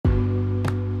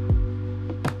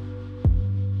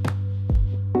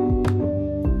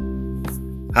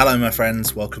Hello my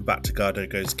friends, welcome back to Gardo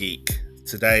Goes Geek.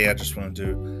 Today I just want to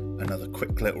do another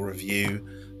quick little review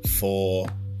for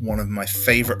one of my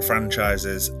favourite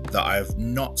franchises that I have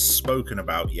not spoken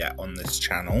about yet on this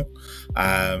channel.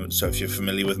 So if you're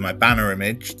familiar with my banner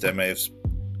image, there may have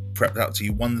prepped out to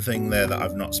you one thing there that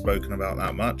I've not spoken about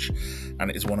that much, and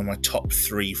it is one of my top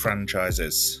 3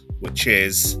 franchises, which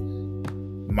is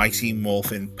Mighty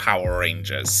Morphin Power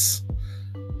Rangers.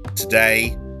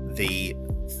 Today, the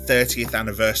 30th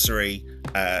anniversary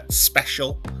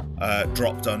special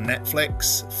dropped on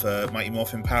Netflix for Mighty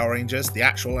Morphin Power Rangers. The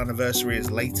actual anniversary is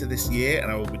later this year,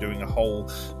 and I will be doing a whole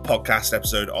podcast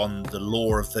episode on the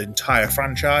lore of the entire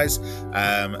franchise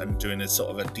and doing a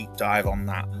sort of a deep dive on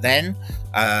that then.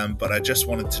 But I just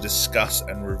wanted to discuss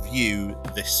and review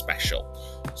this special.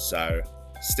 So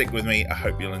stick with me. I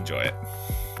hope you'll enjoy it.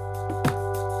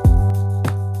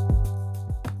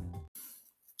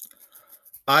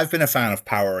 I've been a fan of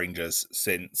Power Rangers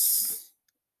since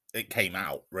it came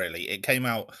out, really. It came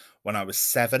out when I was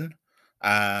 7.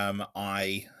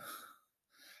 I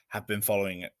have been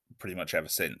following it pretty much ever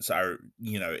since.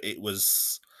 It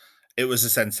was a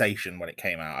sensation when it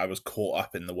came out. I was caught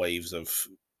up in the waves of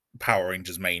Power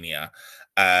Rangers mania,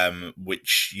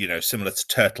 which, similar to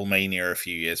Turtle Mania a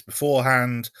few years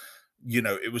beforehand.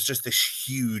 It was just this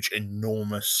huge,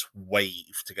 enormous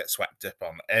wave to get swept up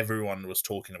on. Everyone was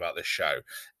talking about this show.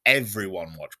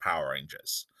 Everyone watched Power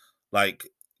Rangers. Like,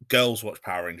 girls watch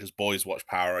Power Rangers, boys watch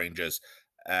Power Rangers.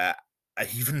 I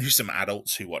even knew some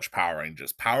adults who watched Power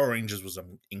Rangers. Power Rangers was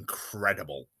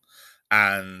incredible.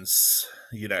 And,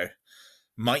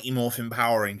 Mighty Morphin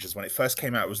Power Rangers, when it first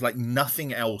came out, it was like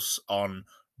nothing else on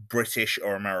British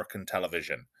or American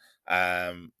television.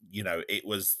 It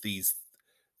was these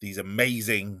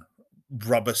amazing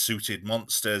rubber-suited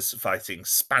monsters fighting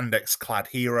spandex-clad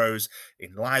heroes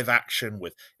in live action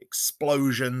with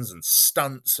explosions and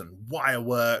stunts and wire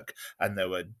work, and there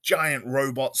were giant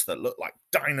robots that looked like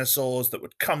dinosaurs that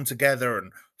would come together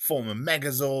and form a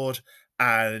Megazord,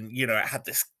 and, it had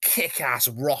this kick-ass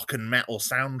rock and metal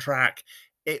soundtrack.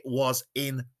 It was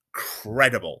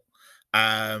incredible.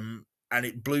 And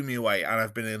it blew me away, and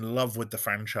I've been in love with the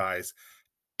franchise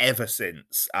ever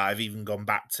since. I've even gone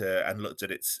back to and looked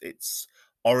at its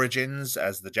origins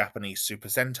as the Japanese Super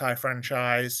Sentai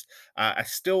franchise. I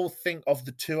still think of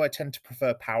the two, I tend to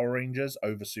prefer Power Rangers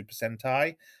over Super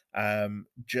Sentai,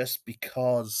 just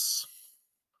because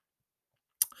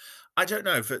I don't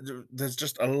know. There's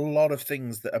just a lot of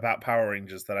things about Power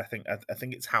Rangers that I think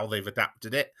it's how they've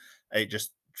adapted it. It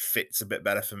just fits a bit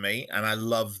better for me, and I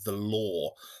love the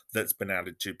lore that's been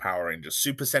added to Power Rangers.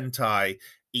 Super Sentai,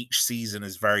 each season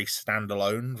is very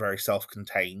standalone, very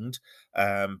self-contained,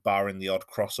 barring the odd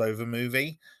crossover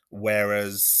movie.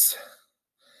 Whereas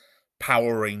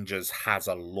Power Rangers has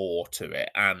a lore to it,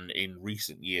 and in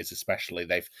recent years, especially,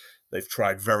 they've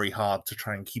tried very hard to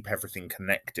try and keep everything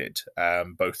connected,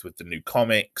 both with the new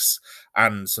comics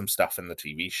and some stuff in the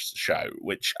TV show,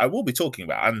 which I will be talking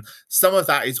about. And some of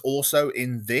that is also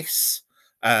in this,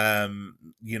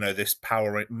 this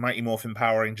Mighty Morphin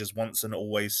Power Rangers Once and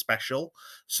Always special.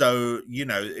 So,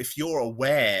 if you're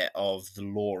aware of the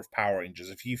lore of Power Rangers,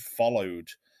 if you followed,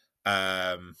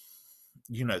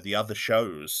 the other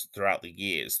shows throughout the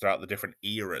years, throughout the different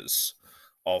eras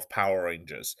of Power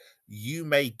Rangers, you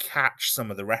may catch some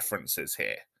of the references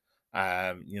here.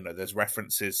 There's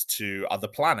references to other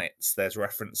planets, there's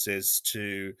references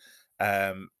to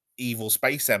evil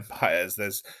space empires,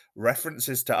 there's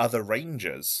references to other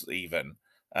Rangers, even,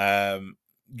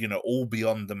 all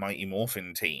beyond the Mighty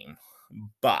Morphin team.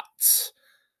 But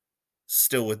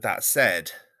still, with that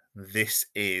said, this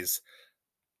is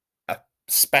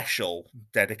special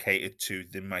dedicated to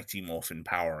the Mighty Morphin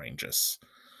Power Rangers.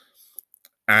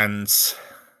 And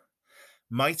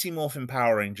Mighty Morphin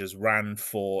Power Rangers ran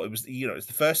for, it's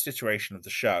the first iteration of the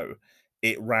show.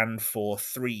 It ran for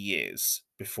 3 years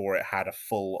before it had a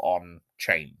full-on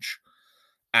change.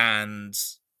 And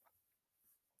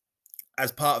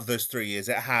as part of those 3 years,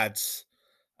 it had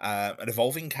an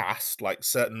evolving cast. Like,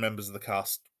 certain members of the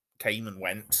cast came and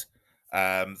went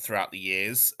throughout the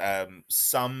years.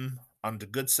 Some under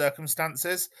good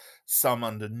circumstances, some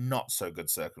under not so good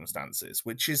circumstances,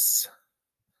 which is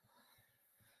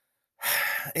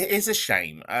it is a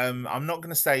shame. I'm not going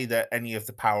to say that any of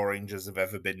the Power Rangers have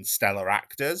ever been stellar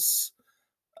actors,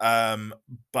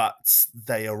 but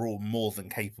they are all more than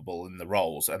capable in the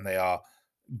roles, and they are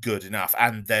good enough.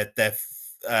 And their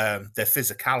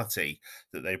physicality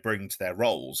that they bring to their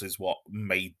roles is what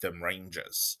made them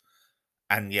Rangers.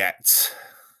 And yet,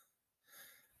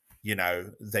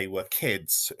 they were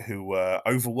kids who were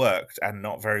overworked and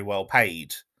not very well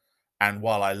paid. And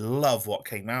while I love what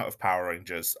came out of Power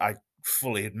Rangers, I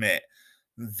fully admit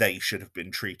they should have been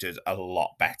treated a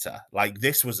lot better. Like,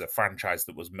 this was a franchise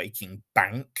that was making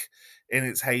bank in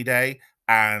its heyday,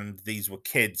 and these were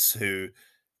kids who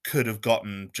could have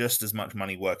gotten just as much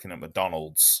money working at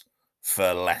McDonald's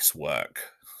for less work.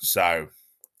 So,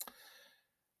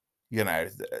 you know,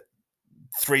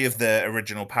 three of the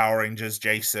original Power Rangers,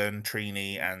 Jason,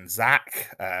 Trini, and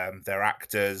Zach, their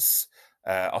actors,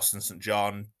 Austin St.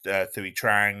 John, Thuy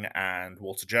Trang, and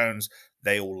Walter Jones,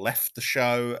 they all left the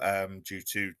show due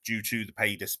to the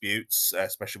pay disputes,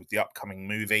 especially with the upcoming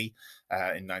movie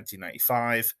in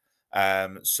 1995.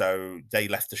 So they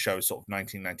left the show sort of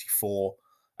 1994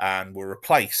 and were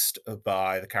replaced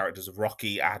by the characters of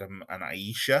Rocky, Adam, and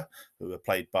Aisha, who were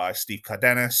played by Steve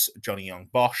Cardenas, Johnny Young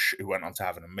Bosch, who went on to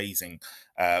have an amazing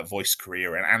voice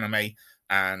career in anime,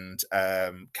 and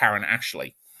Karen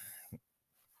Ashley.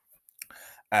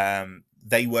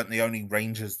 They weren't the only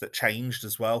Rangers that changed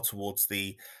as well towards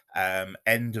the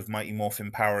end of Mighty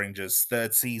Morphin Power Rangers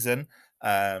third season.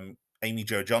 Amy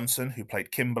Jo Johnson, who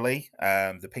played Kimberly,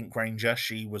 the Pink Ranger,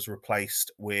 she was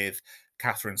replaced with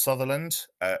Catherine Sutherland,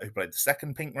 who played the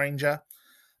second Pink Ranger.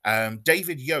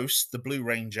 David Yost, the Blue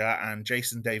Ranger, and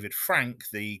Jason David Frank,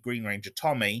 the Green Ranger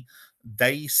Tommy,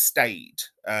 they stayed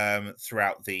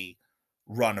throughout the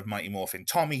run of Mighty Morphin.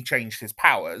 Tommy changed his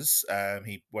powers.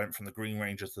 He went from the Green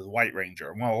Ranger to the White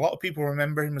Ranger. And while a lot of people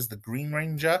remember him as the Green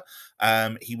Ranger,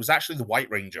 he was actually the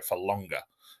White Ranger for longer.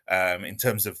 In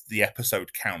terms of the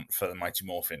episode count for the Mighty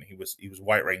Morphin, he was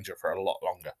White Ranger for a lot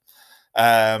longer.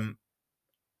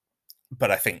 But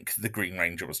I think the Green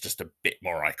Ranger was just a bit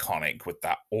more iconic with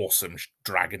that awesome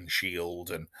dragon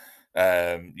shield and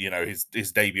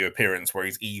his debut appearance where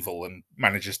he's evil and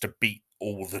manages to beat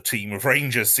all the team of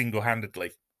Rangers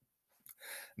single-handedly.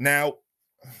 Now,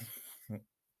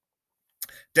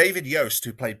 David Yost,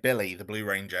 who played Billy, the Blue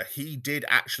Ranger, he did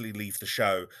actually leave the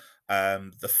show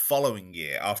the following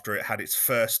year after it had its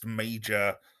first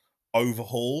major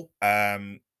overhaul.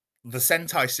 The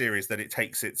Sentai series that it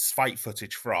takes its fight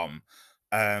footage from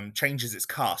changes its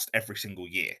cast every single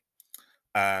year.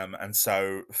 And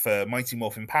so for Mighty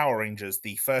Morphin Power Rangers,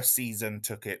 the first season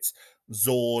took its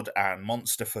Zord and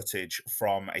monster footage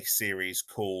from a series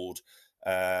called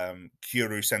Kyoru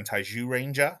Sentai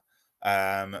Ranger,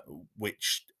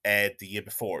 which aired the year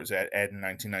before. It was aired in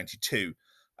 1992.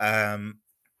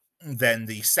 Then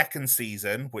the second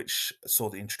season, which saw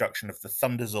the introduction of the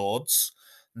Thunder Zords,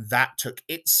 that took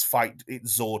its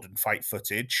Zord and fight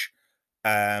footage,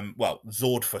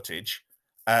 Zord footage,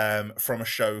 from a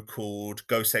show called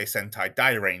Gosei Sentai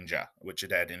Dai Ranger, which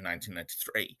had aired in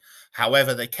 1993.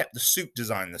 However, they kept the suit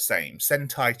design the same.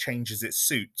 Sentai changes its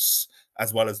suits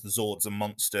as well as the Zords and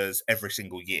monsters every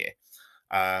single year.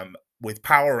 With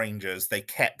Power Rangers, they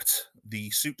kept the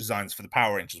suit designs for the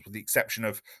Power Rangers, with the exception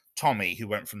of Tommy, who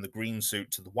went from the green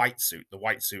suit to the white suit. The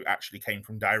white suit actually came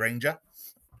from Dai Ranger.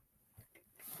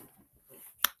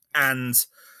 And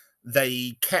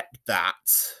they kept that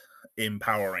in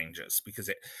Power Rangers because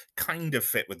it kind of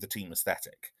fit with the team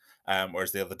aesthetic,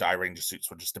 whereas the other Dai Ranger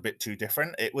suits were just a bit too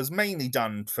different. It was mainly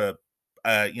done for,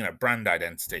 brand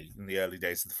identity in the early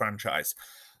days of the franchise.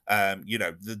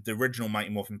 The original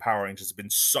Mighty Morphin Power Rangers have been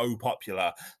so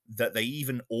popular that they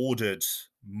even ordered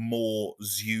more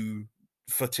Zoo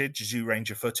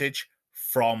Ranger footage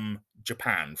from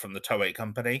Japan, from the Toei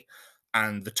company,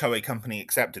 and the Toei company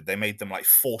accepted. They made them like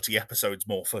 40 episodes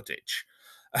more footage.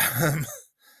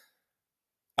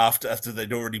 After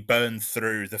they'd already burned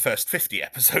through the first 50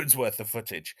 episodes worth of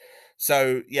footage.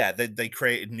 So, yeah, they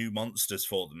created new monsters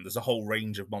for them. There's a whole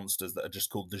range of monsters that are just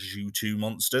called the Zhu 2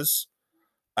 monsters.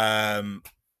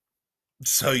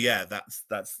 So yeah,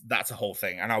 that's a whole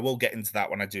thing, and I will get into that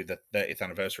when I do the 30th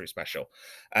anniversary special.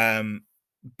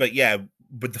 But yeah,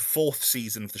 with the fourth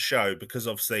season of the show, because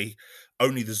obviously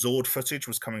only the Zord footage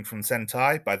was coming from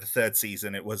Sentai, by the third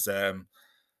season it was Ninja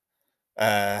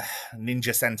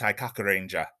Sentai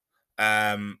Kakuranger.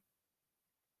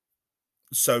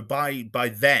 So by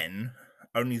then,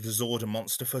 only the Zord and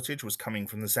monster footage was coming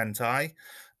from the Sentai.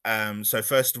 So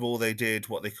first of all, they did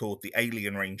what they called the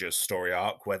Alien Rangers story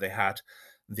arc, where they had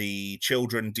the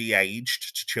children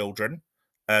de-aged to children.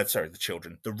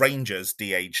 The Rangers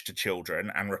de-aged to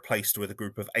children and replaced with a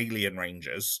group of alien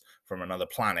Rangers from another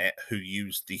planet who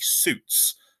used the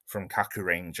suits from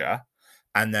Kakuranger.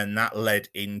 And then that led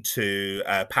into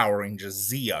Power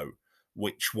Rangers Zeo,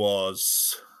 which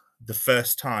was the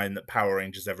first time that Power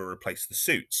Rangers ever replaced the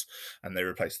suits. And they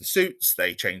replaced the suits,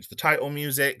 they changed the title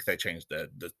music, they changed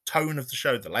the tone of the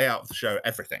show, the layout of the show,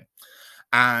 everything.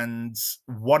 And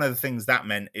one of the things that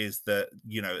meant is that,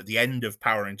 at the end of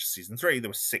Power Rangers Season 3, there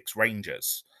were 6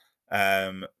 Rangers.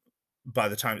 Um, by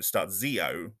the time it starts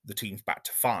Zeo, the team's back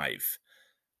to 5,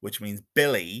 which means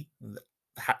Billy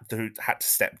had to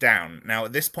step down. Now,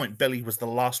 at this point, Billy was the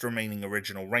last remaining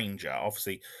original Ranger.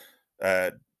 Obviously,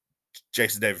 uh,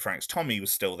 Jason David Frank's Tommy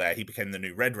was still there. He became the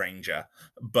new Red Ranger,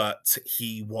 but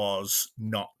he was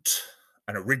not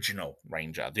an original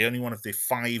Ranger. The only one of the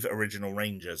 5 original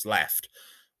Rangers left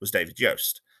was David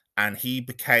Yost. And he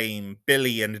became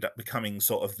Billy ended up becoming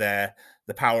sort of the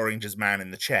Power Rangers man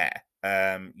in the chair.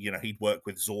 He'd work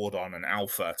with Zordon and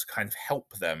Alpha to kind of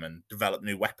help them and develop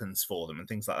new weapons for them and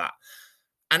things like that.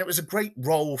 And it was a great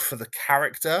role for the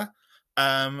character,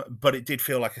 but it did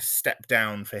feel like a step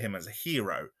down for him as a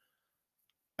hero.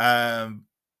 Um,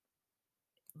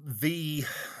 the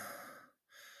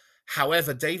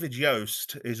However, David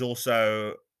Yost is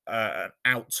also an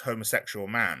out homosexual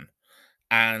man,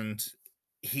 and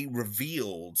he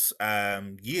revealed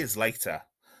years later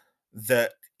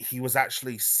that he was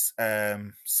actually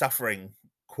suffering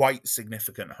quite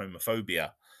significant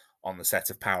homophobia on the set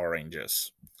of Power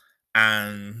Rangers,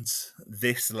 and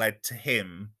this led to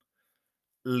him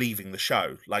leaving the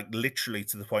show, like literally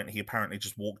to the point he apparently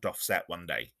just walked off set one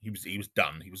day. He was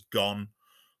done. He was gone.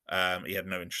 He had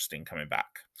no interest in coming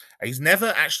back. He's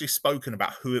never actually spoken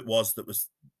about who it was that was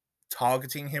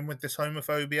targeting him with this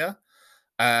homophobia.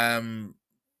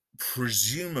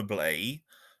 Presumably,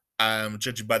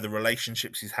 judging by the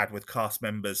relationships he's had with cast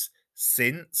members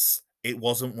since, it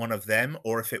wasn't one of them,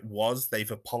 or if it was,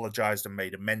 they've apologized and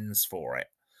made amends for it,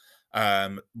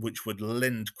 which would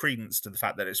lend credence to the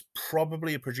fact that it's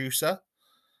probably a producer.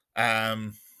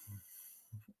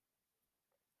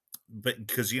 But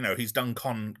because he's done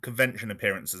convention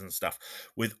appearances and stuff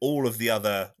with all of the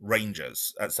other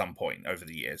Rangers at some point over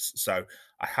the years, so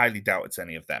I highly doubt it's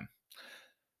any of them.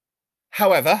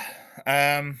 However,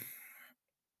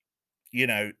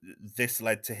 this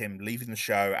led to him leaving the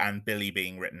show and Billy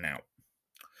being written out.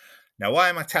 Now, why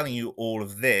am I telling you all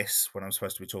of this when I'm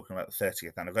supposed to be talking about the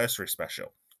 30th anniversary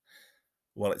special?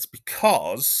 Well, it's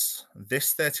because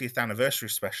this 30th anniversary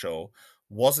special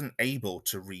wasn't able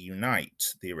to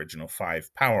reunite the original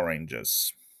 5 Power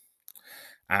Rangers.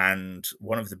 And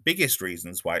one of the biggest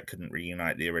reasons why it couldn't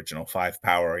reunite the original 5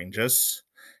 Power Rangers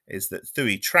is that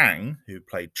Thuy Trang, who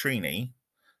played Trini,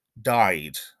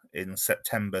 died in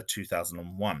September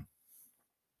 2001.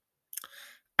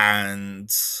 And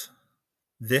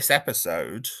this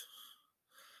episode,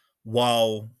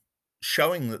 while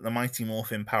showing that the Mighty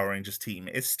Morphin Power Rangers team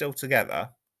is still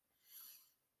together,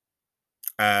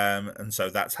 and so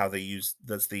that's how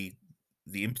that's the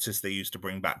impetus they use to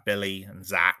bring back Billy and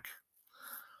Zach.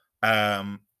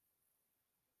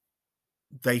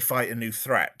 They fight a new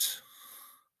threat,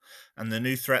 and the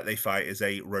new threat they fight is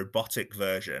a robotic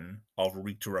version of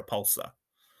Rita Repulsa,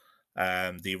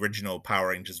 the original Power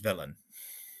Rangers villain.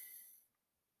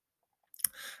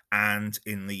 And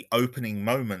in the opening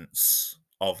moments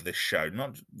of this show,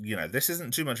 this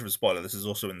isn't too much of a spoiler, this is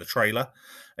also in the trailer.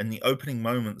 In the opening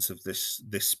moments of this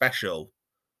special,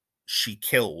 she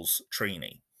kills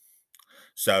Trini.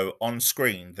 So on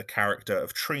screen, the character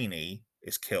of Trini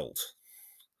is killed.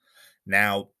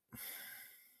 Now,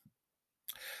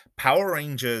 Power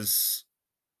Rangers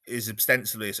is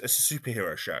ostensibly a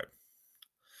superhero show.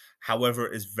 However,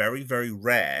 it is very, very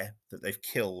rare that they've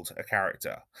killed a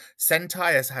character.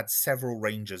 Sentai has had several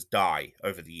Rangers die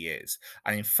over the years.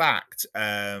 And in fact,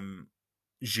 Zhu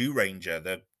Ranger,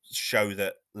 the show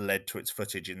that led to its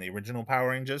footage in the original Power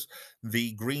Rangers,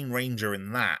 the Green Ranger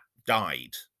in that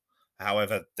died.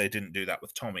 However, they didn't do that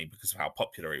with Tommy because of how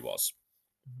popular he was.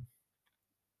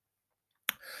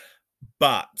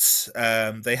 But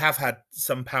they have had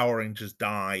some Power Rangers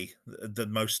die. The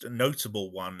most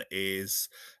notable one is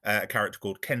a character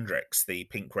called Kendrix, the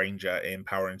Pink Ranger in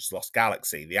Power Rangers Lost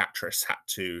Galaxy. The actress had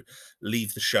to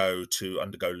leave the show to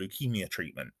undergo leukemia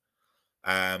treatment.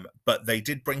 But they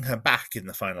did bring her back in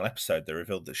the final episode. They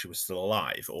revealed that she was still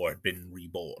alive or had been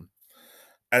reborn.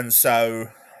 And so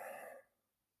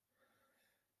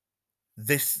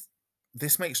this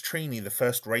makes Trini the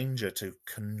first Ranger to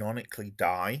canonically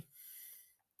die.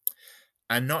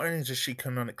 And not only does she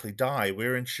canonically die,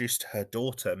 we're introduced to her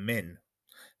daughter, Min,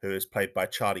 who is played by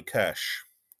Charlie Kirsch.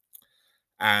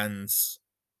 And,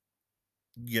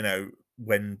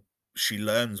 when she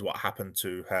learns what happened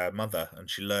to her mother and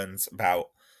she learns about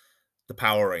the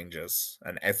Power Rangers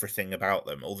and everything about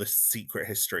them, all this secret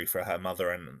history for her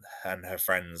mother and her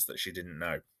friends that she didn't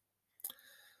know.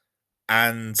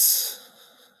 And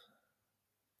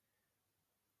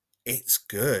it's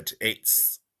good.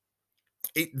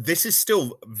 This is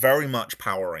still very much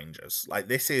Power Rangers. Like,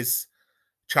 this is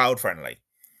child friendly.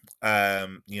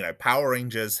 Power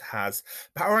Rangers has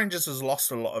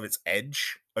lost a lot of its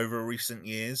edge over recent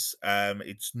years.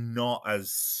 It's not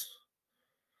as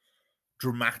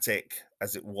dramatic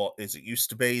as it used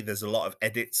to be. There's a lot of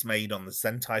edits made on the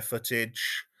Sentai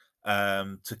footage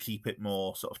to keep it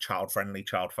more sort of child friendly,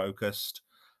 child focused.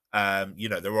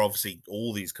 There were obviously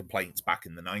all these complaints back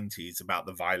in the 90s about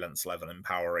the violence level in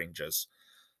Power Rangers,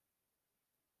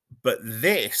 but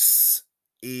this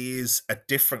is a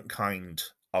different kind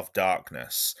of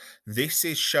darkness. This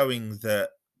is showing that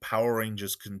Power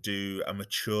Rangers can do a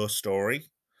mature story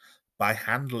by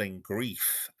handling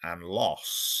grief and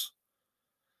loss,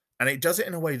 and it does it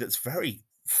in a way that's very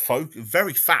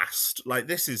fast. Like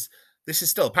this is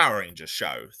still a Power Rangers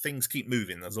show. Things keep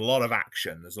moving. There's a lot of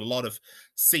action. There's a lot of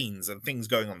scenes and things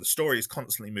going on. The story is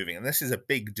constantly moving, and this is a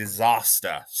big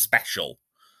disaster special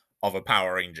of a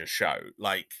Power Rangers show.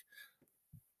 Like,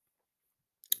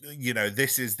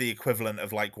 this is the equivalent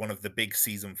of like one of the big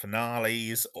season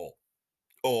finales,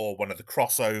 or one of the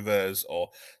crossovers, or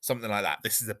something like that.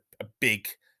 This is a big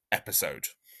episode,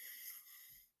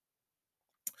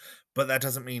 but that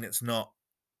doesn't mean it's not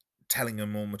telling a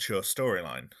more mature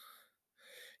storyline.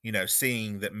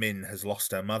 Seeing that Min has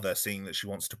lost her mother, seeing that she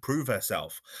wants to prove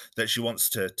herself, that she wants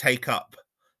to take up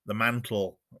the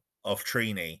mantle of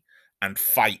Trini and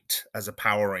fight as a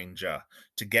Power Ranger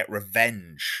to get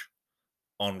revenge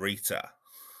on Rita.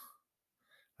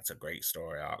 That's a great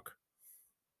story arc.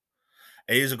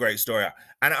 It is a great story arc.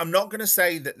 And I'm not going to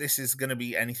say that this is going to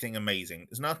be anything amazing.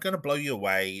 It's not going to blow you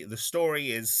away. The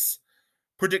story is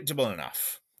predictable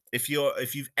enough. If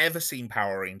you've ever seen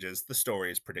Power Rangers, the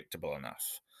story is predictable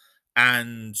enough.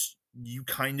 And you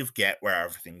kind of get where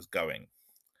everything's going.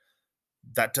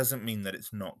 That doesn't mean that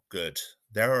it's not good.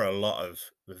 There are a lot of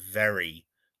very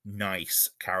nice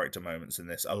character moments in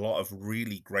this, a lot of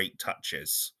really great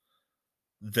touches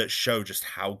that show just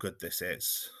how good this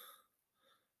is.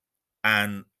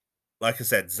 And like I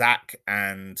said, Zach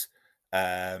and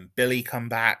Billy come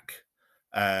back.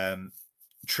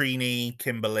 Trini,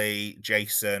 Kimberly,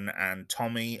 Jason, and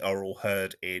Tommy are all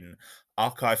heard in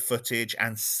archive footage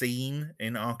and seen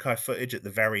in archive footage at the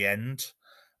very end.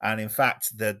 And in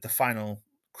fact, the final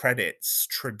credits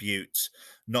tribute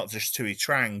not just Tui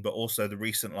Trang, but also the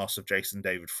recent loss of Jason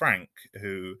David Frank,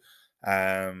 who,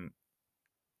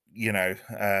 you know,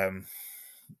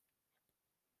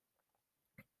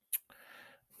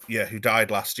 who died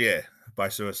last year by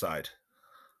suicide.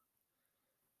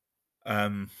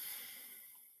 And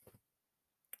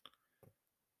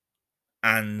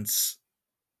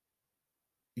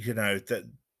that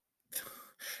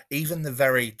even the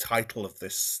very title of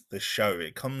this show,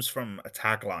 it comes from a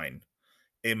tagline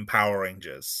in Power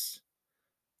Rangers,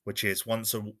 which is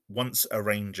once a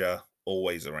ranger,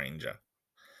 always a ranger.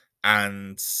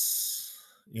 And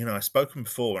I've spoken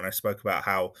before when I spoke about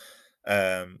how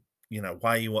why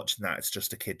are you watching that? It's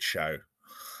just a kid's show.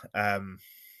 It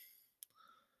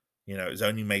was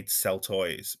only made to sell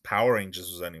toys. Power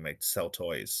Rangers was only made to sell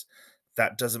toys.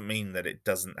 That doesn't mean that it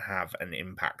doesn't have an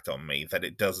impact on me, that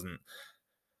it doesn't,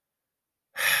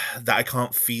 that I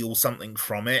can't feel something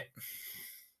from it.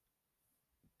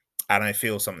 And I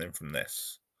feel something from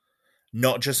this.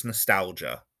 Not just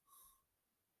nostalgia.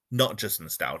 Not just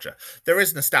nostalgia. There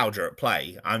is nostalgia at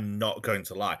play. I'm not going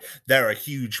to lie. There are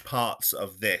huge parts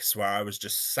of this where I was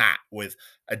just sat with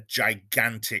a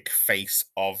gigantic face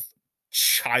of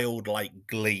childlike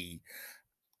glee.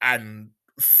 And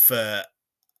for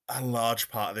a large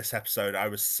part of this episode, I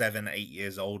was 7-8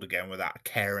 years old again without a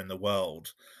care in the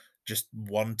world, just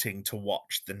wanting to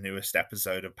watch the newest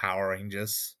episode of Power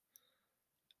Rangers.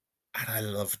 And I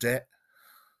loved it.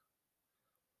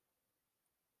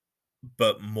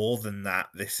 But more than that,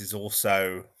 this is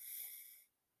also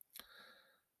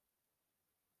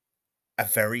a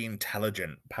very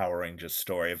intelligent Power Rangers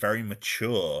story, a very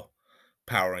mature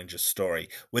Power Rangers story,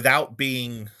 without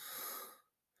being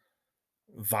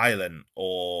violent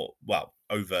or, well,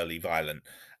 overtly violent,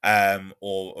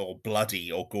 or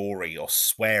bloody or gory or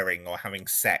swearing or having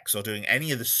sex or doing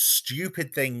any of the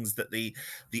stupid things that the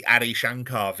Adi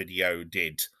Shankar video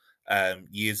did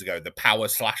years ago, the Power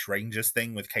Slash Rangers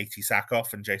thing with Katie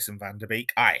Sackhoff and Jason Vanderbeek.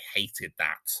 I hated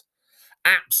that.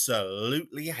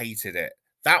 Absolutely hated it.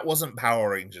 That wasn't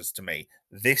Power Rangers to me.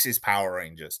 This is Power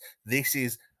Rangers. This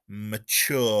is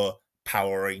mature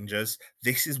Power Rangers.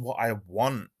 This is what I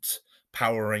want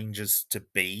Power Rangers to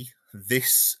be.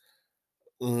 This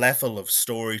level of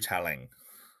storytelling.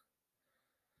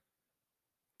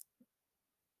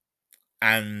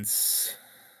 And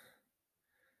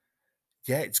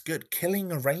yeah, it's good.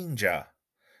 Killing a ranger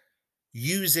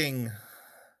using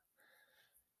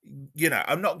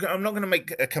I'm not going to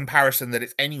make a comparison that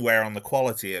it's anywhere on the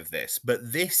quality of this,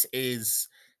 but this is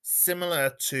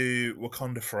similar to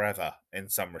Wakanda Forever in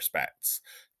some respects,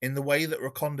 in the way that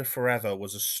Wakanda Forever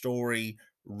was a story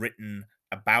written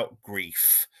about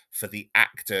grief for the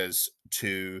actors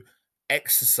to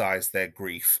exercise their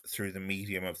grief through the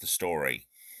medium of the story.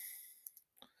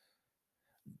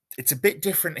 It's a bit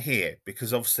different here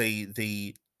because obviously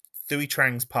the Thuy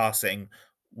Trang's passing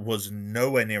was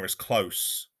nowhere near as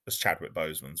close as Chadwick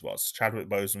Boseman's was. Chadwick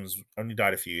Boseman's only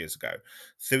died a few years ago.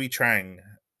 Thuy Trang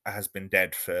has been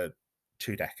dead for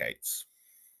 2 decades.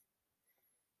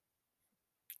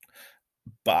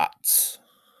 But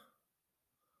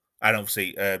and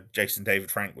obviously Jason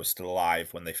David Frank was still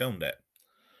alive when they filmed it.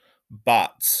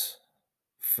 But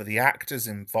for the actors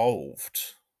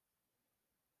involved,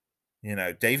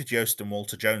 David Yost and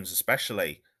Walter Jones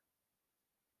especially,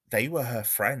 they were her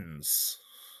friends.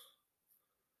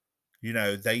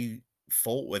 They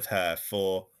fought with her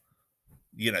for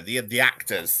the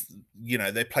actors,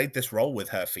 they played this role with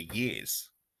her for years.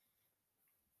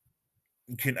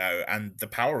 And the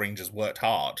Power Rangers worked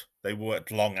hard. They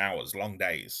worked long hours, long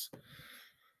days.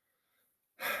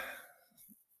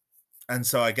 And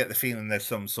so I get the feeling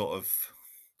there's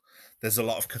a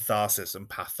lot of catharsis and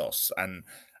pathos and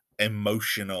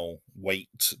emotional weight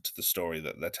to the story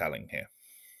that they're telling here.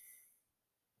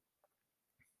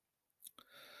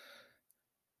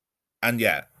 And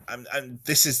yeah, and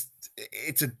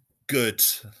it's a good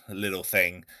little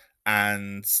thing.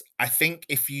 And I think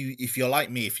if you're like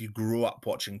me, if you grew up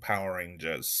watching Power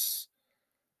Rangers,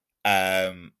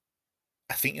 um,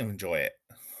 I think you'll enjoy it.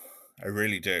 I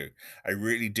really do. I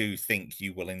really do think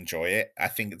you will enjoy it. I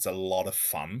think it's a lot of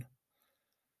fun.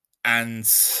 And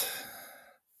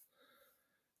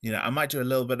I might do a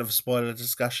little bit of a spoiler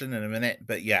discussion in a minute,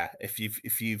 but yeah,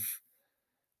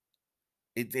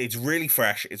 it's really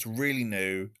fresh, it's really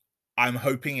new. I'm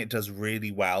hoping it does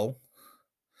really well.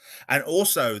 And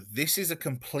also, this is a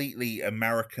completely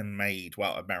American made,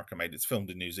 well, American made, it's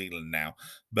filmed in New Zealand now,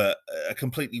 but a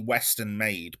completely Western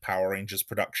made Power Rangers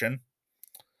production.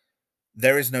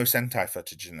 There is no Sentai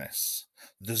footage in this.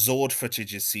 The Zord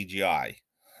footage is CGI.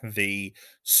 The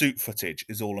suit footage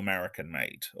is all American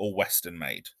made, or Western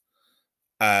made.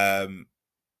 And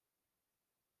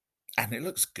it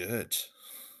looks good.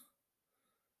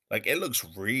 Like, it looks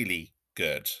really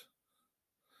good.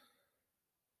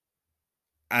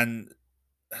 And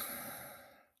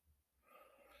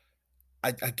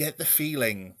I get the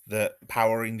feeling that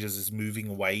Power Rangers is moving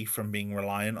away from being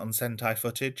reliant on Sentai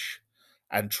footage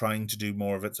and trying to do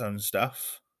more of its own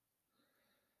stuff.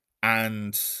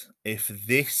 And if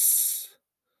this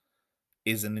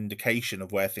is an indication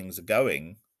of where things are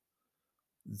going,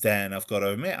 then I've got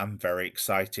to admit I'm very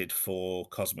excited for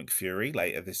Cosmic Fury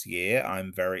later this year.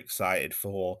 I'm very excited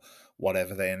for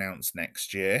whatever they announce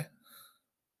next year.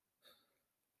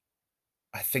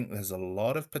 I think there's a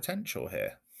lot of potential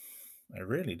here. I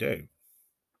really do.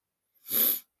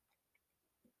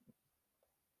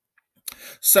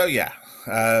 So yeah,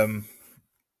 I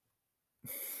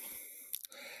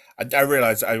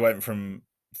realized I went from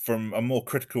a more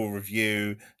critical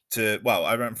review to, well,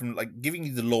 I went from like giving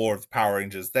you the lore of the Power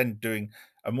Rangers, then doing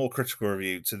a more critical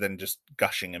review to then just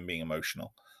gushing and being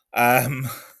emotional.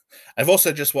 I've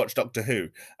also just watched Doctor Who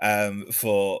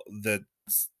for an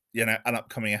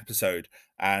upcoming episode,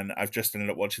 and I've just ended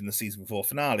up watching the season 4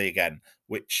 finale again,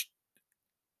 which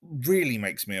really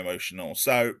makes me emotional.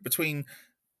 So between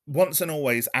Once and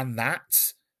Always and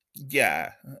that,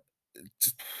 yeah,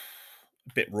 just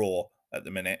a bit raw at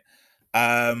the minute.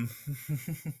 Um,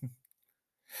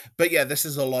 but yeah, this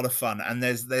is a lot of fun, and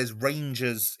there's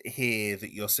rangers here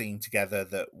that you're seeing together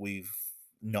that we've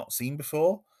not seen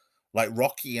before, like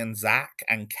Rocky and Zach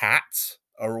and Kat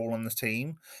are all on the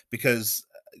team because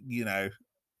you know,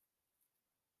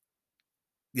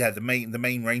 yeah, the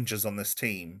main rangers on this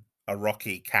team are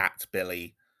Rocky, Kat,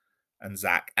 Billy, and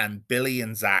Zach, and Billy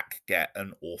and Zach get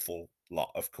an awful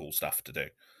lot of cool stuff to do.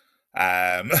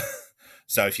 Um,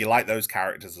 so if you like those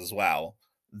characters as well,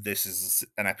 this is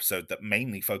an episode that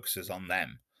mainly focuses on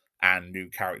them and new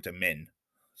character Min.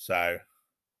 So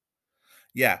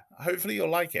yeah, hopefully you'll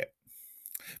like it.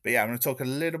 But yeah, I'm going to talk a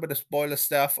little bit of spoiler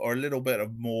stuff or a little bit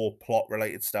of more plot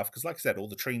related stuff because, like I said, all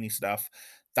the Trini stuff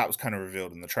that was kind of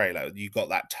revealed in the trailer. You got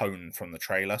that tone from the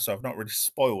trailer, so I've not really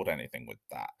spoiled anything with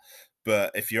that.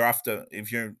 But if you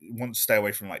want to stay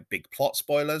away from like big plot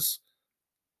spoilers,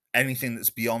 anything that's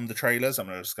beyond the trailers, I'm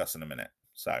going to discuss in a minute.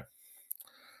 So,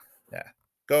 yeah,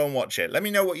 Go and watch it. Let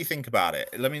me know what you think about it.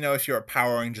 Let me know if you're a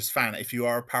Power Rangers fan. If you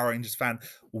are a Power Rangers fan,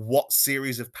 what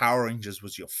series of Power Rangers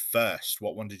was your first?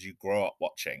 What one did you grow up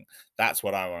watching? That's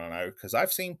what I want to know, because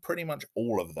I've seen pretty much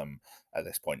all of them at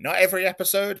this point. Not every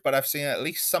episode, but I've seen at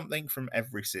least something from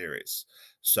every series.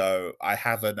 So I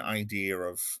have an idea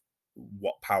of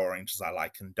what Power Rangers I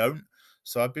like and don't.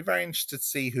 So I'd be very interested to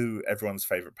see who everyone's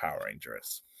favorite Power Ranger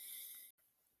is.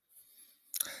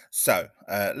 So,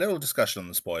 little discussion on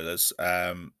the spoilers,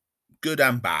 good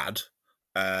and bad,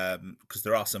 because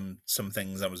there are some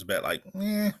things I was a bit like,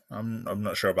 I'm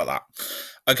not sure about that.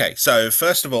 Okay, so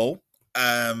first of all,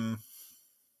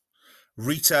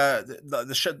 Rita,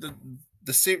 the show,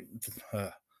 the, se-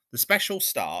 the special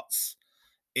starts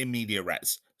in media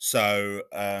res. So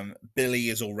Billy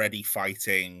is already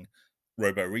fighting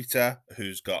Robo Rita,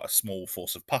 who's got a small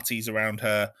force of putties around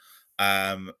her,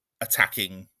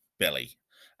 attacking Billy.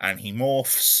 And he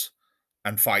morphs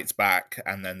and fights back,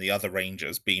 and then the other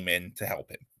Rangers beam in to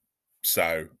help him.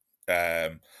 So,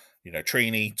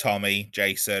 Trini, Tommy,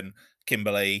 Jason,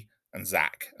 Kimberly, and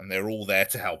Zach, and they're all there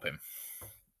to help him.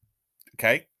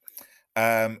 Okay.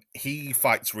 He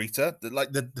fights Rita.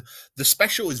 The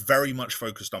special is very much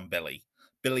focused on Billy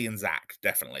and Zach,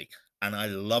 definitely, and I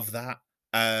love that.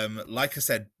 Like I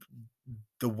said,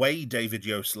 the way David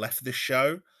Yost left this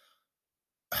show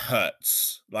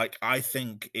hurts. Like, I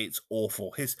think it's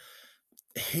awful.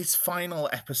 His final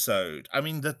episode. I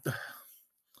mean,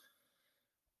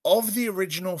 of the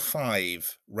original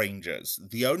 5 Rangers,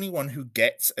 the only one who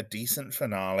gets a decent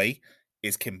finale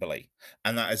is Kimberly.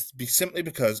 And that is simply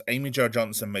because Amy Jo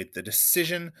Johnson made the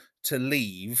decision to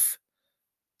leave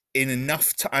in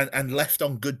enough time and left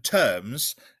on good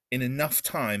terms in enough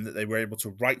time that they were able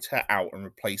to write her out and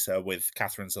replace her with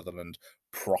Catherine Sutherland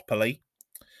properly.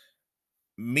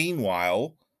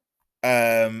 Meanwhile,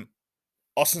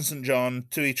 Austin St. John,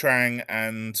 Tui Trang,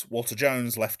 and Walter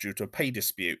Jones left due to a pay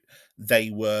dispute.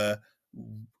 They were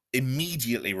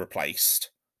immediately replaced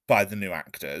by the new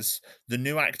actors. The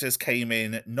new actors came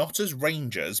in not as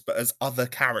Rangers, but as other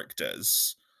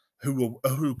characters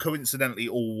who coincidentally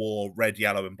all wore red,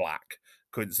 yellow, and black.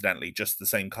 Coincidentally, just the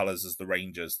same colors as the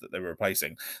Rangers that they were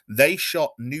replacing. They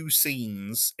shot new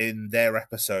scenes in their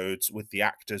episodes with the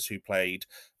actors who played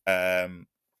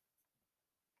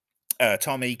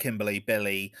Tommy, Kimberly,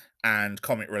 Billy, and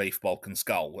Comic Relief Bulk and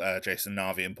Skull, Jason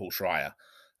Narvi and Paul Schreier.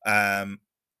 And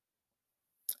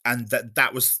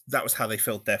that was how they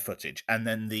filled their footage. And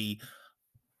then the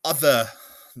other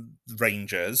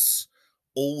Rangers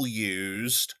all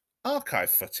used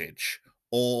archive footage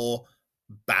or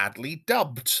badly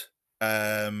dubbed,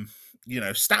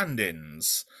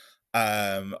 stand-ins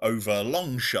over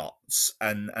long shots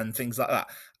and things like that.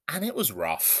 And it was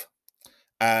rough.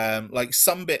 Like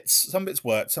some bits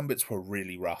worked, some bits were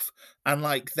really rough, and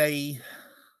like the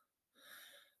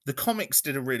comics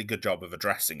did a really good job of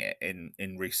addressing it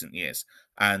in recent years,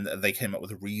 and they came up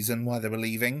with a reason why they were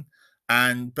leaving.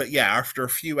 And but yeah, after a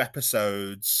few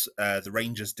episodes, the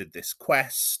Rangers did this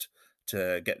quest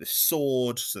to get this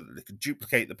sword so that they could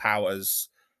duplicate the powers,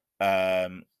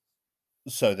 um,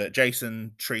 so that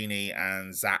Jason, Trini,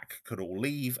 and Zach could all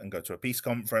leave and go to a peace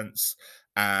conference,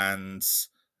 and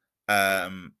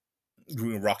um,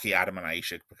 Rocky, Adam, and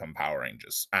Aisha become Power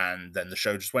Rangers, and then the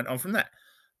show just went on from there.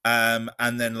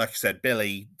 And then, like I said,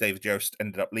 David Yost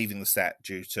ended up leaving the set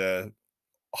due to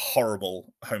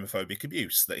horrible homophobic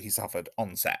abuse that he suffered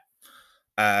on set.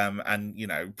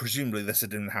 And presumably this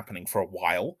had been happening for a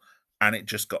while, and it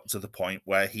just got to the point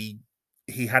where he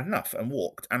had enough and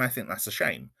walked. And I think that's a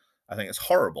shame. I think it's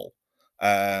horrible.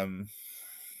 Um,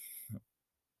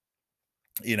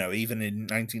 even in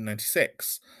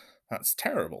 1996, that's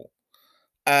terrible.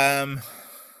 Um,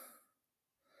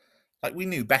 like, we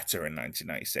knew better in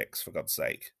 1996, for God's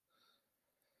sake.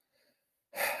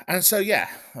 And so, yeah,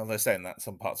 well, they're saying that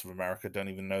some parts of America don't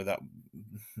even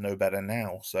know better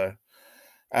now.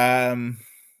 Um,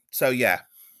 so yeah,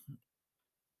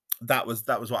 that was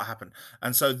what happened.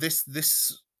 And so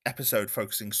this episode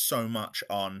focusing so much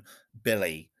on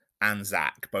Billy and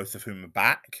Zach, both of whom are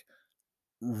back,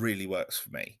 really works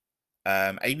for me.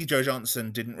 Amy Jo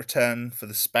Johnson didn't return for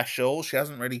the special. She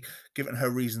hasn't really given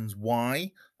her reasons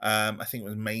why. I think it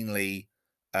was mainly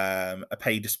a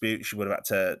pay dispute. She would have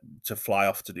had to fly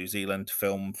off to New Zealand to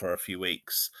film for a few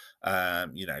weeks.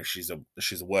 She's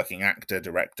a working actor,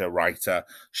 director, writer.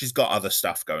 She's got other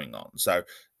stuff going on. So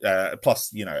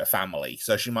plus a family.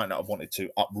 So she might not have wanted to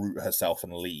uproot herself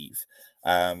and leave.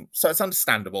 So it's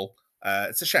understandable.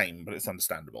 It's a shame, but it's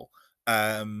understandable.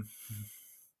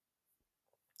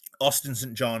 Austin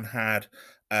St. John had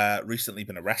recently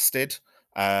been arrested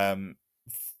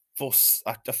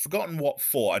I've forgotten what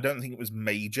for. I don't think it was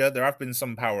major. There have been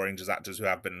some Power Rangers actors who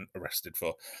have been arrested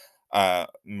for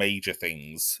major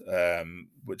things,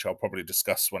 which I'll probably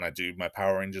discuss when I do my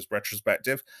Power Rangers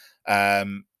retrospective.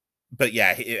 Um, but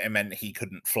yeah, it meant he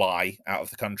couldn't fly out of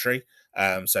the country,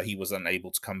 so he was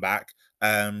unable to come back.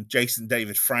 Jason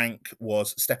David Frank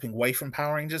was stepping away from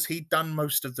Power Rangers. He'd done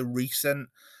most of the recent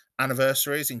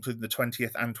anniversaries, including the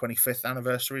 20th and 25th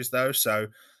anniversaries, though. So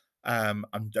I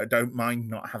don't mind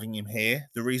not having him here.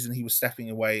 The reason he was stepping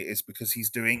away is because he's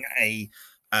doing a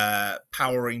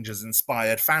Power Rangers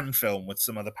inspired fan film with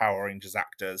some other Power Rangers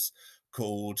actors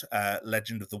called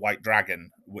Legend of the White Dragon,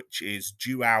 which is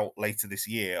due out later this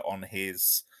year on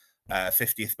his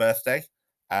 50th birthday.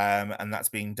 And that's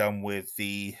being done with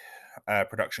the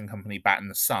production company Bat in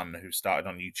the Sun, who started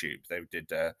on YouTube. They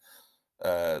did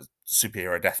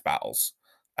superhero death battles.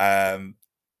 Um,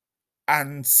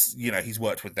 and he's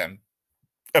worked with them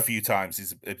a few times.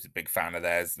 He's a big fan of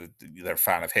theirs. They're a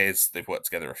fan of his. They've worked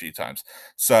together a few times.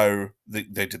 So they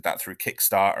did that through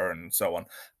Kickstarter and so on.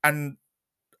 And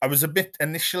I was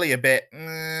initially a bit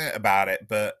about it,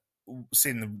 but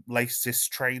seeing the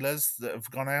latest trailers that have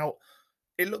gone out,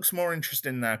 it looks more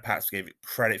interesting than I perhaps gave it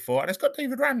credit for. And it's got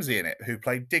David Ramsey in it, who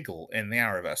played Diggle in the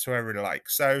Arrowverse, who I really like.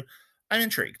 So I'm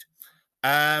intrigued.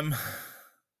 Um,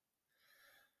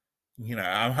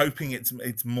 I'm hoping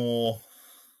it's more,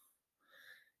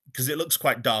 because it looks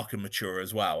quite dark and mature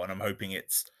as well, and I'm hoping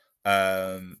it's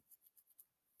um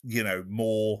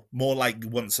more like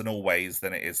Once and Always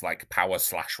than it is like Power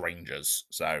slash Rangers.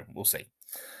 So we'll see.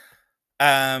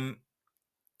 um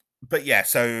but yeah,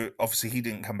 so obviously he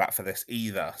didn't come back for this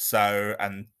either, so,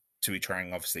 and Tui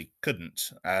Trang obviously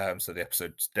couldn't, so the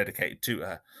episode's dedicated to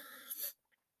her.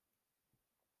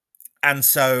 And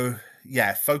so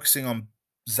yeah, focusing on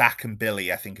Zach and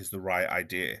Billy I think is the right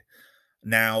idea.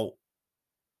 Now,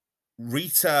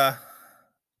 Rita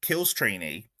kills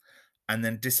Trini and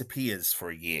then disappears for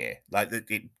a year. Like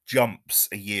it jumps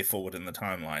a year forward in the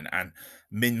timeline, and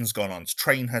Min's gone on to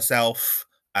train herself.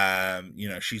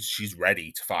 She's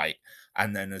ready to fight.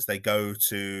 And then as they go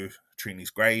to Trini's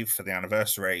grave for the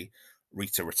anniversary,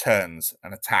 Rita returns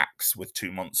and attacks with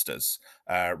two monsters,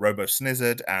 Robo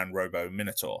Snizzard and Robo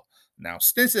Minotaur. Now,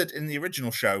 Snizzard in the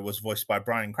original show was voiced by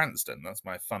Bryan Cranston. That's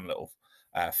my fun little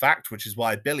fact, which is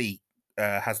why Billy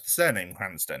has the surname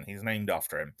Cranston. He's named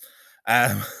after him.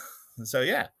 Um, so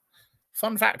yeah,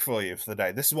 fun fact for you for the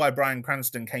day. This is why Bryan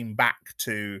Cranston came back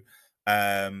to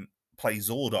um, play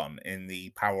Zordon in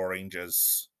the Power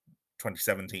Rangers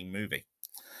 2017 movie.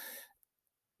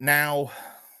 Now,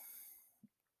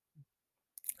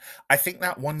 I think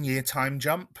that 1 year time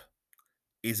jump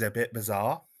is a bit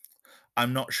bizarre.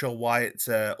 I'm not sure why it's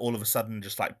all of a sudden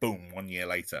just like boom 1 year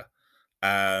later.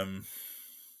 Um,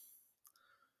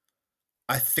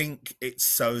 I think it's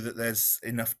so that there's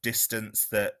enough distance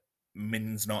that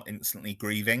Min's not instantly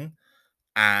grieving,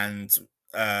 and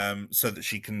so that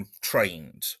she can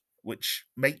trained, which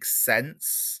makes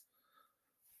sense.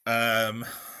 Um,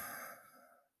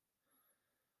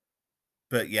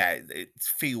 but yeah, it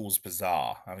feels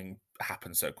bizarre. I mean, it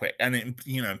happened so quick, and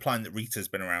implying that Rita's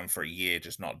been around for a year,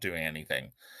 just not doing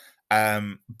anything.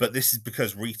 But this is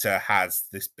because Rita has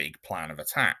this big plan of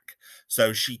attack.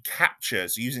 So she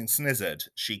captures, using Snizzard,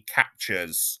 she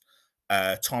captures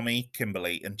Tommy,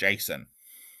 Kimberly, and Jason.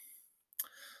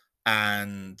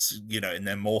 And, in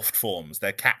their morphed forms,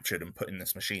 they're captured and put in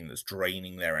this machine that's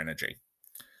draining their energy.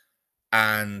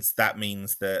 And that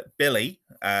means that Billy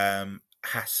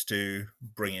has to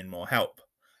bring in more help.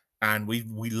 And we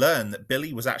learn that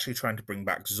Billy was actually trying to bring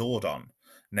back Zordon.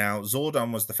 Now,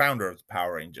 Zordon was the founder of the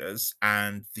Power Rangers,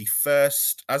 and the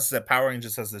first, as I said, Power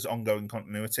Rangers has this ongoing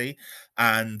continuity,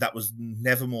 and that was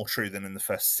never more true than in the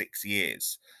first 6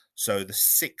 years. So the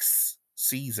sixth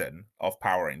season of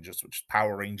Power Rangers, which is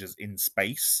Power Rangers in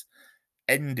Space,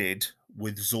 ended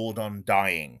with Zordon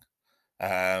dying.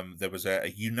 There was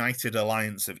a united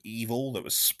alliance of evil that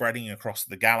was spreading across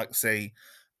the galaxy,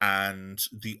 and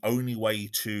the only way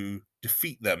to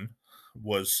defeat them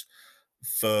was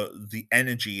for the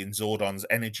energy in Zordon's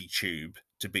energy tube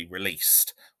to be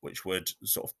released, which would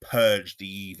sort of purge the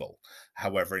evil.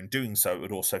 However, in doing so, it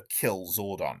would also kill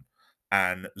Zordon.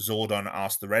 And Zordon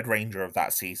asked the Red Ranger of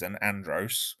that season,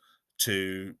 Andros,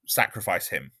 to sacrifice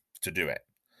him to do it.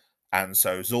 And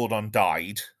so Zordon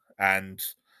died, and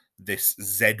this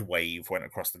Z wave went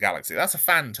across the galaxy. That's a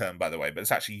fan term, by the way, but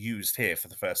it's actually used here for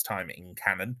the first time in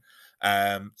canon.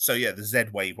 So yeah, the Z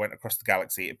wave went across the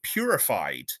galaxy. It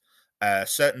purified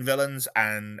certain villains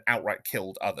and outright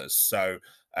killed others. So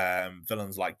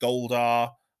villains like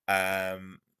Goldar,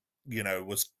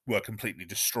 were completely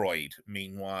destroyed.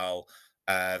 Meanwhile,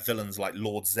 Villains like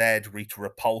Lord Zed, Rita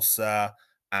Repulsa,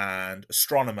 and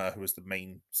Astronomer, who was the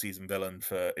main season villain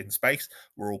for In Space,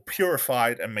 were all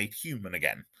purified and made human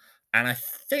again. And I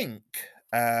think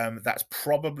that's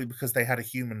probably because they had a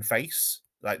human face.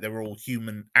 Like they were all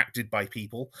human, acted by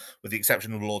people, with the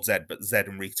exception of Lord Zed. But Zed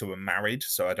and Rita were married,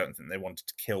 so I don't think they wanted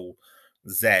to kill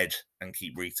Zed and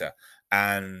keep Rita.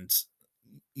 And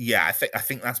yeah, I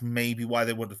think that's maybe why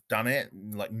they would have done it,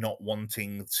 like not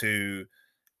wanting to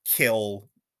kill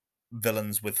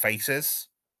villains with faces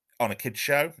on a kids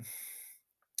show.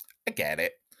 I get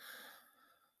it.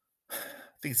 I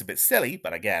think it's a bit silly,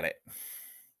 but I get it.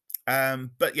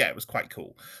 But yeah, it was quite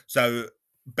cool. So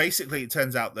basically, it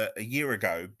turns out that a year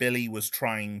ago, Billy was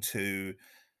trying to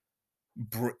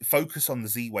focus on the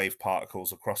Z wave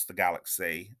particles across the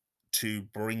galaxy to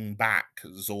bring back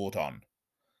Zordon,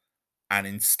 and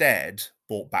instead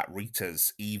brought back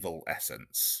Rita's evil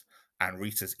essence. And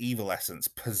Rita's evil essence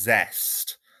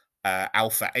possessed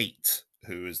Alpha 8,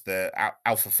 who is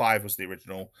Alpha 5 was the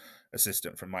original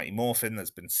assistant from Mighty Morphin.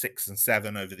 There's been 6 and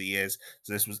 7 over the years.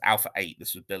 So this was Alpha 8.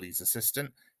 This was Billy's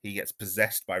assistant. He gets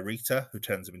possessed by Rita, who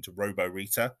turns him into Robo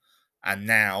Rita. And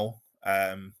now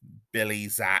Billy,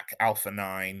 Zach, Alpha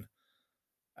 9,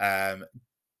 um,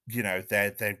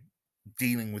 they're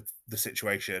dealing with the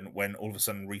situation when all of a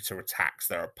sudden Rita attacks.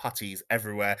 There are putties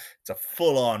everywhere. It's a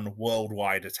full-on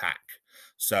worldwide attack.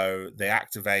 So they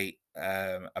activate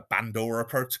a Bandora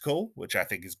protocol, which I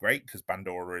think is great because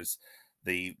Bandora is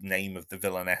the name of the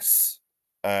villainess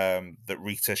that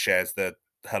Rita shares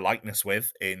her likeness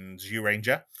with in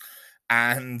Ranger.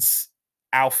 And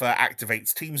Alpha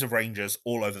activates teams of Rangers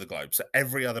all over the globe. So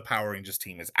every other Power Rangers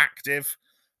team is active.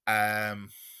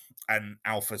 And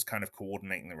Alpha's kind of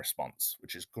coordinating the response,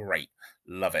 which is great.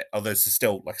 Love it. Others are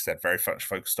still, like I said, very much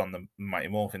focused on the Mighty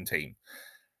Morphin team.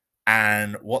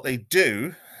 And what they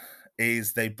do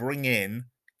is they bring in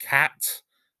Kat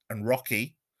and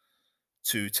Rocky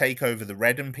to take over the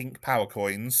red and pink power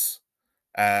coins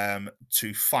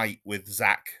to fight with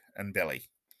Zach and Billy.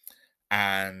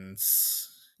 And,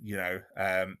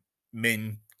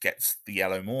 Min gets the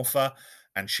yellow morpher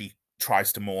and she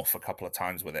tries to morph a couple of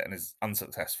times with it and is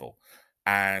unsuccessful.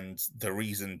 And the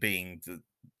reason being that,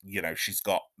 she's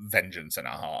got vengeance in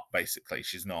her heart, basically.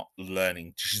 She's not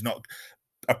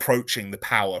approaching the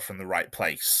power from the right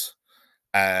place.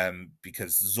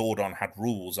 Because Zordon had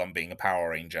rules on being a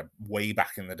Power Ranger way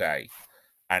back in the day.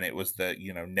 And it was that,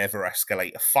 never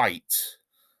escalate a fight,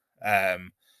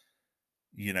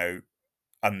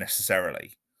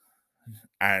 unnecessarily.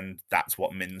 And that's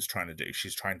what Min's trying to do.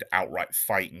 She's trying to outright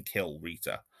fight and kill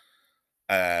Rita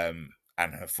and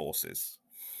her forces.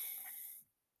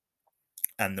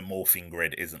 And the morphing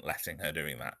grid isn't letting her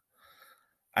doing that.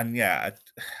 And yeah,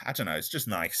 I don't know. It's just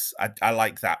nice. I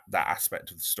like that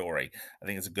aspect of the story. I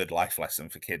think it's a good life lesson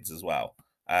for kids as well.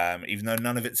 Even though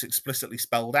none of it's explicitly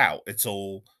spelled out, it's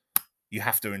all you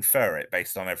have to infer it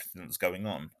based on everything that's going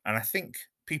on. And I think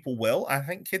people will. I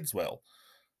think kids will.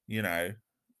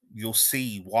 You'll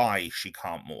see why she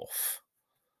can't morph,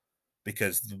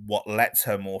 because what lets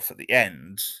her morph at the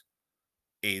end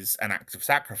is an act of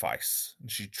sacrifice.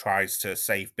 She tries to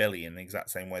save Billy in the exact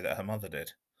same way that her mother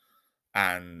did,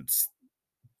 and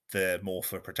the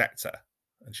morpher protects her,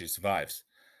 and she survives.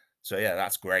 So yeah,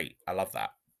 that's great. I love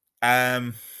that.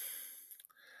 And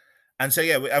so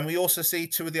yeah, we also see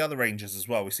two of the other Rangers as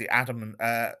well. We see Adam and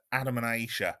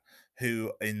Aisha,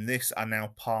 who in this are now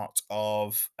part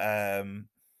of an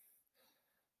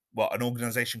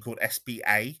organization called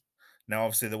SPA. Now,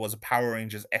 obviously, there was a Power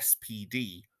Rangers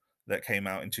SPD that came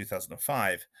out in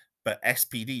 2005, but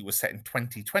SPD was set in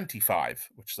 2025,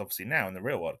 which is obviously now in the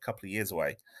real world, a couple of years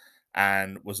away,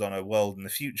 and was on a world in the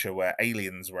future where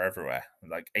aliens were everywhere.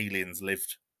 Like aliens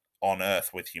lived on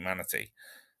Earth with humanity,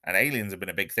 and aliens have been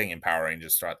a big thing in Power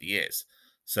Rangers throughout the years.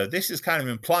 So this is kind of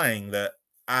implying that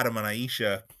Adam and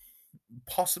Aisha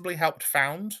possibly helped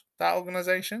found that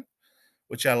organization,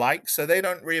 which I like. So they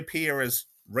don't reappear as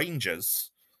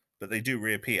Rangers, but they do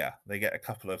reappear. They get a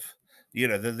couple of,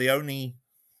 they're the only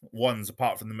ones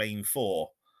apart from the main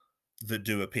four that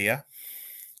do appear.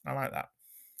 I like that.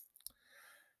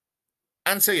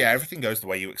 And so, yeah, everything goes the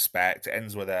way you expect. It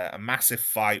ends with a massive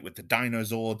fight with the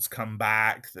Dinozords come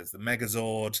back. There's the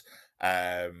Megazord.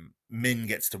 Min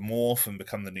gets to morph and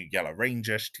become the new Yellow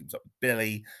Ranger. She teams up with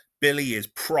Billy. Billy is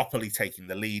properly taking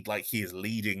the lead, like he is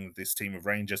leading this team of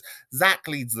Rangers. Zach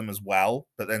leads them as well,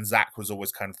 but then Zach was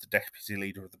always kind of the deputy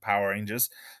leader of the Power Rangers.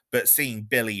 But seeing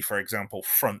Billy, for example,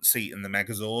 front seat in the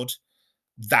Megazord,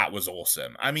 that was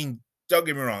awesome. I mean, don't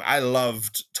get me wrong, I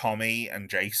loved Tommy and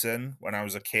Jason when I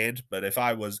was a kid, but if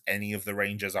I was any of the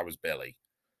Rangers, I was Billy.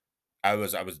 I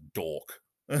was dork.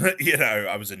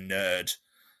 I was a nerd.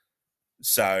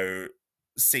 So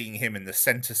seeing him in the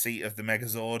center seat of the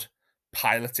Megazord,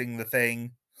 piloting the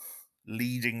thing,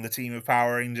 leading the team of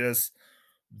Power Rangers,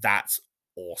 that's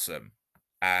awesome.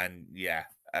 And yeah,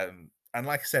 and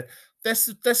like I said,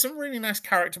 there's some really nice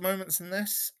character moments in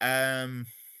this. The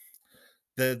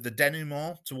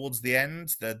denouement towards the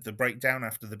end, the breakdown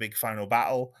after the big final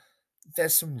battle,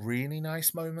 there's some really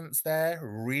nice moments there,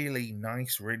 really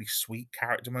nice, really sweet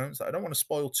character moments that I don't want to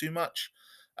spoil too much.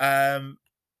 Um,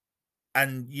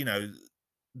 and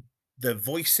the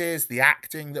voices, the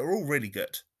acting, they're all really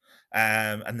good.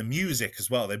 And the music as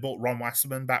well. They brought Ron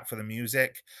Wasserman back for the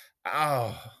music.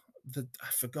 Oh,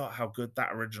 I forgot how good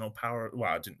that original Power.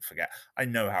 Well, I didn't forget. I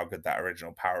know how good that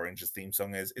original Power Rangers theme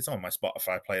song is. It's on my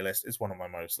Spotify playlist. It's one of my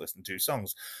most listened to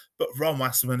songs. But Ron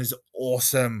Wasserman is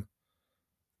awesome.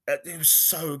 It was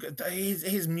so good.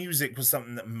 His music was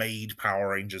something that made Power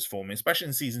Rangers for me, especially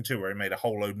in season 2, where he made a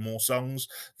whole load more songs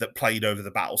that played over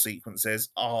the battle sequences.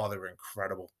 Oh, they were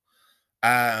incredible.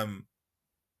 Um,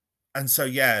 and so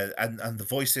yeah, and the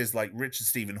voices like Richard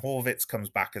Stephen Horvitz comes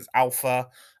back as Alpha,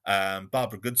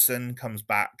 Barbara Goodson comes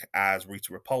back as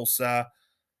Rita Repulsa.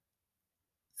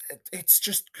 It's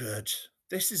just good.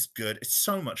 This is good. It's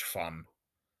so much fun.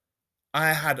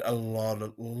 I had a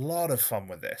lot of fun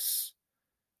with this.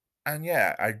 And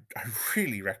yeah, I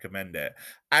really recommend it.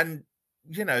 And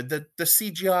the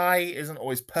CGI isn't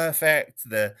always perfect.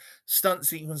 The stunt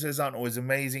sequences aren't always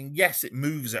amazing. Yes, it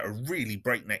moves at a really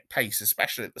breakneck pace,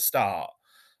 especially at the start.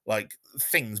 Like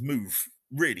things move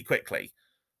really quickly,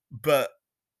 but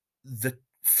the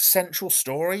central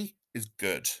story is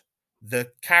good.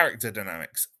 The character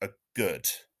dynamics are good.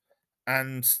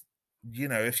 And,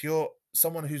 if you're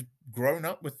someone who's grown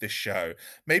up with this show,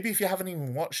 maybe if you haven't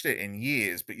even watched it in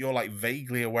years, but you're like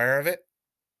vaguely aware of it,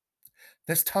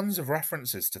 there's tons of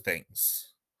references to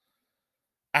things.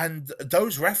 And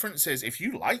those references, if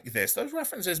you like this, those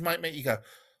references might make you go,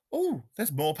 oh,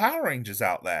 there's more Power Rangers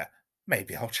out there.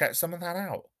 Maybe I'll check some of that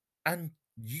out. And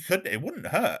it wouldn't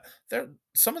hurt.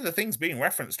 Some of the things being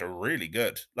referenced are really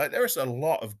good. Like, there's a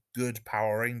lot of good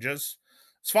Power Rangers.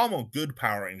 It's far more good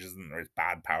Power Rangers than there is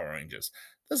bad Power Rangers.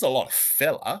 There's a lot of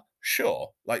filler,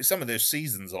 sure. Like, some of those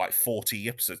seasons are like 40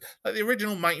 episodes. Like, the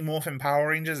original Mighty Morphin Power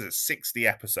Rangers is 60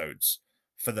 episodes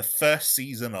for the first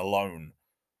season alone.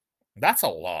 That's a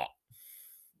lot.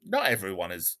 Not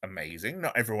everyone is amazing.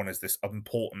 Not everyone is this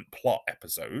important plot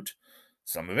episode.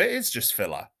 Some of it is just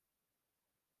filler.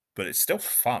 But it's still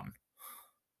fun.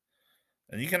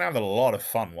 And you can have a lot of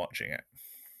fun watching it.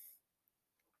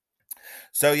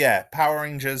 So yeah, Power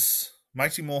Rangers,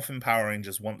 Mighty Morphin Power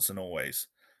Rangers Once and Always.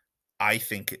 I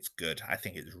think it's good. I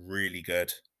think it's really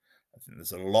good. I think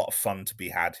there's a lot of fun to be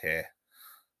had here.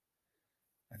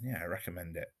 And yeah, I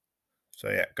recommend it. So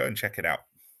yeah, go and check it out.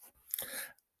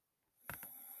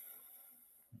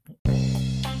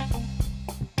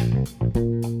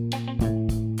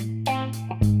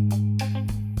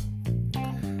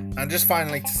 And just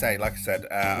finally to say, like I said,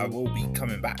 I will be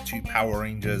coming back to Power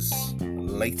Rangers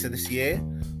later this year.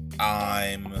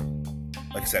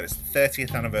 Like I said, it's the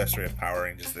 30th anniversary of Power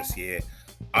Rangers this year.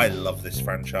 I love this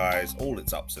franchise, all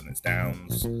its ups and its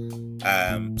downs.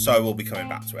 So I will be coming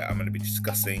back to it. I'm going to be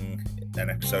discussing an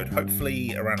episode,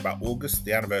 hopefully around about August.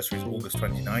 The anniversary is August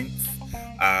 29th.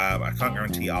 I can't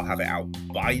guarantee I'll have it out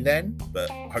by then, but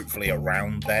hopefully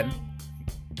around then.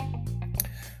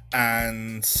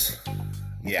 And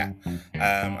yeah,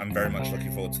 I'm very much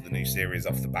looking forward to the new series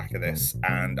off the back of this,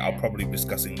 and I'll probably be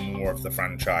discussing more of the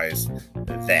franchise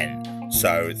then.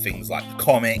 So things like the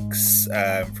comics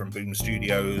from Boom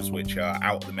Studios, which are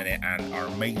out at the minute and are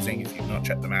amazing. If you've not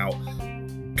checked them out,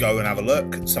 go and have a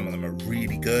look. Some of them are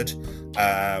really good.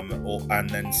 And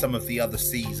then some of the other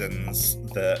seasons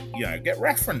that, get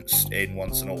referenced in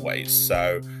Once and Always.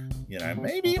 So,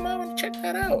 maybe you might want to check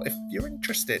that out if you're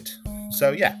interested.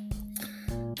 So yeah,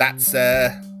 that's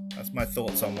my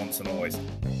thoughts on Once and Always.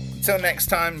 Until next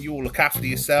time, you all look after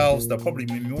yourselves. There'll probably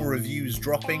be more reviews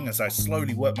dropping as I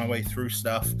slowly work my way through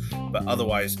stuff. But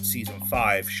otherwise, Season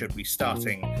 5 should be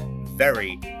starting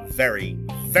very, very,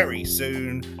 very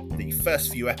soon. The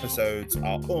first few episodes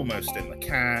are almost in the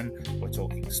can. We're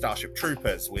talking Starship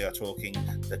Troopers. We are talking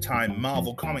the time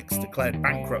Marvel Comics declared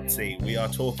bankruptcy. We are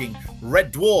talking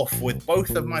Red Dwarf with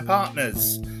both of my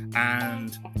partners.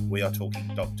 And we are talking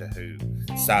Doctor Who.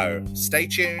 So stay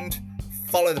tuned,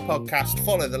 follow the podcast,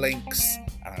 follow the links,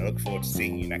 and I look forward to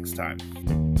seeing you next time.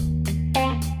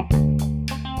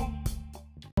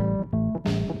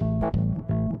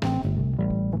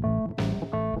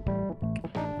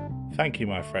 Thank you,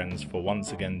 my friends, for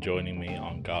once again joining me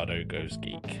on Gardo Goes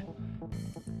Geek.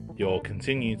 Your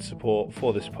continued support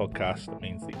for this podcast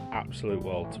means the absolute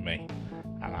world to me,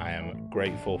 and I am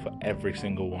grateful for every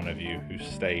single one of you who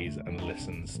stays and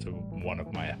listens to one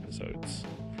of my episodes.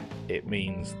 It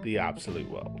means the absolute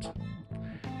world.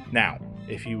 Now,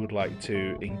 if you would like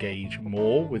to engage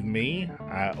more with me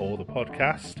or the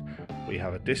podcast, we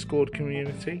have a Discord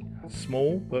community,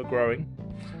 small but growing,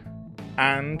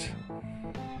 and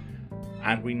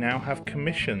we now have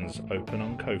commissions open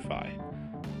on Ko-Fi.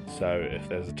 So if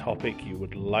there's a topic you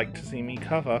would like to see me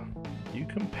cover, you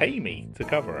can pay me to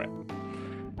cover it.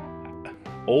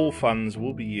 All funds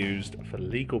will be used for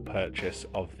legal purchase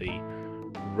of the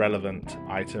relevant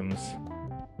items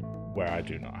where I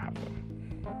do not have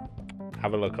them.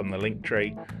 Have a look on the link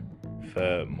tree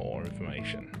for more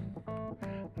information.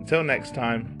 Until next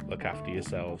time, look after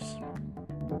yourselves.